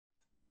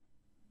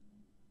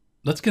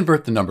Let's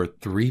convert the number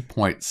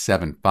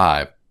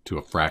 3.75 to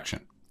a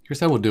fraction. Here's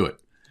how we'll do it.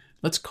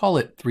 Let's call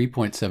it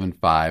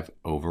 3.75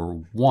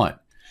 over 1.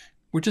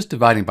 We're just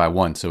dividing by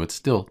 1, so it's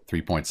still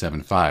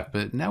 3.75,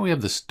 but now we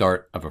have the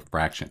start of a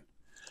fraction.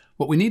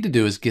 What we need to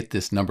do is get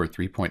this number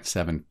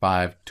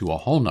 3.75 to a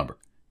whole number,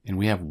 and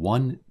we have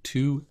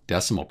 2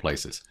 decimal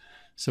places.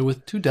 So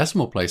with 2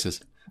 decimal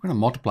places, we're going to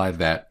multiply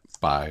that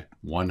by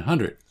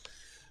 100.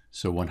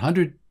 So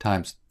 100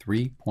 times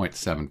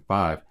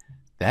 3.75,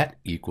 that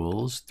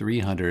equals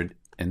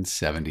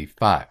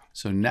 375.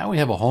 So now we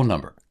have a whole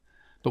number.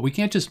 But we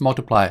can't just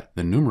multiply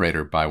the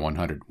numerator by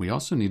 100. We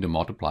also need to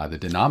multiply the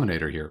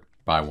denominator here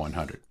by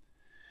 100.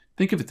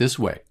 Think of it this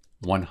way.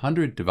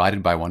 100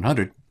 divided by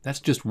 100,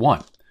 that's just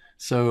 1.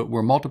 So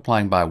we're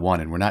multiplying by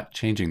 1 and we're not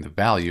changing the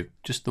value,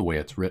 just the way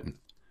it's written.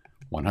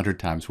 100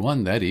 times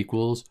 1, that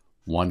equals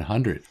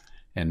 100.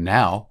 And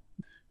now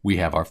we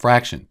have our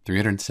fraction,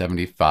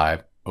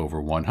 375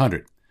 over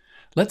 100.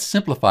 Let's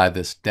simplify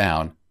this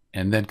down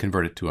and then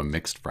convert it to a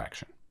mixed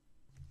fraction.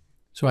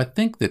 So I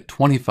think that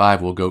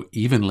 25 will go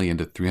evenly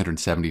into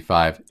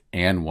 375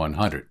 and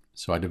 100.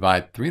 So I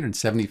divide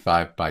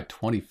 375 by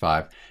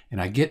 25 and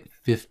I get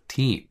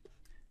 15.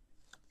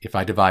 If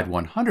I divide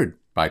 100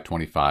 by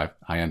 25,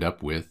 I end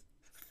up with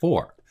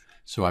 4.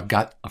 So I've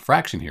got a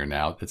fraction here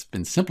now that's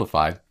been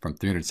simplified from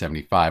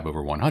 375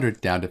 over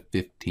 100 down to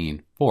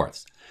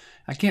 15/4.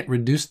 I can't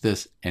reduce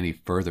this any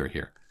further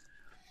here.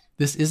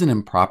 This is an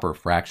improper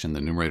fraction. The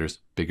numerator is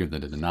bigger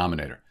than the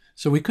denominator.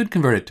 So we could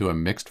convert it to a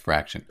mixed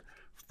fraction.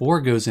 4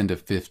 goes into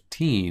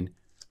 15.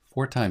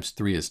 4 times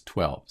 3 is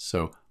 12.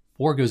 So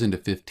 4 goes into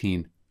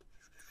 15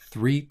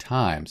 3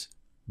 times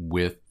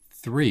with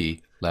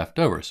 3 left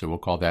over. So we'll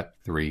call that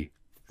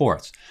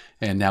 3/4.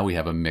 And now we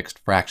have a mixed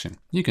fraction.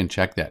 You can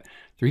check that.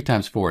 3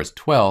 times 4 is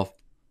 12.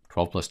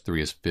 12 plus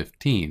 3 is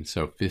 15.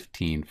 So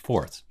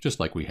 15/4, just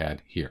like we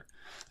had here.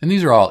 And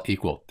these are all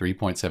equal.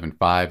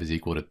 3.75 is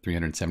equal to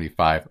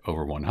 375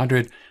 over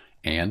 100,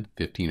 and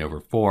 15 over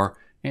 4,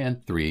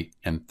 and 3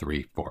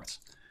 3/4.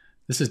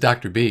 This is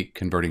Dr. B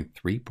converting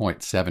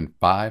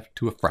 3.75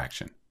 to a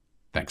fraction.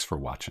 Thanks for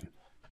watching.